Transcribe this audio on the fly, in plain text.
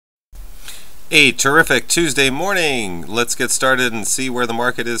A terrific Tuesday morning. Let's get started and see where the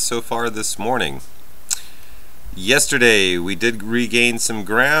market is so far this morning. Yesterday we did regain some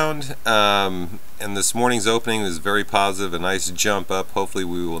ground, and this morning's opening was very positive, a nice jump up. Hopefully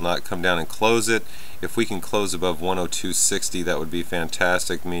we will not come down and close it. If we can close above 102.60, that would be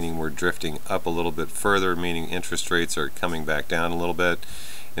fantastic, meaning we're drifting up a little bit further, meaning interest rates are coming back down a little bit.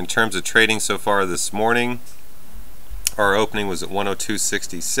 In terms of trading so far this morning, our opening was at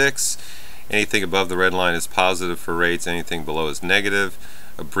 102.66. Anything above the red line is positive for rates, anything below is negative.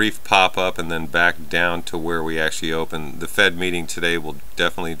 A brief pop up and then back down to where we actually open. The Fed meeting today will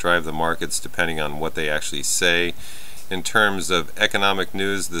definitely drive the markets depending on what they actually say. In terms of economic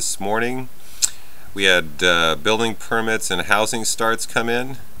news this morning, we had building permits and housing starts come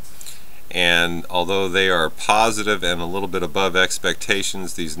in, and although they are positive and a little bit above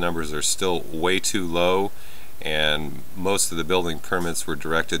expectations, these numbers are still way too low, and most of the building permits were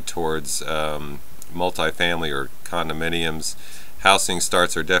directed towards multifamily or condominiums. Housing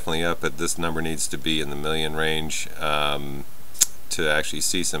starts are definitely up, but this number needs to be in the million range to actually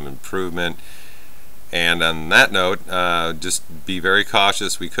see some improvement. And on that note, just be very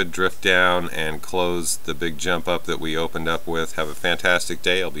cautious. We could drift down and close the big jump up that we opened up with. Have a fantastic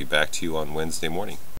day. I'll be back to you on Wednesday morning.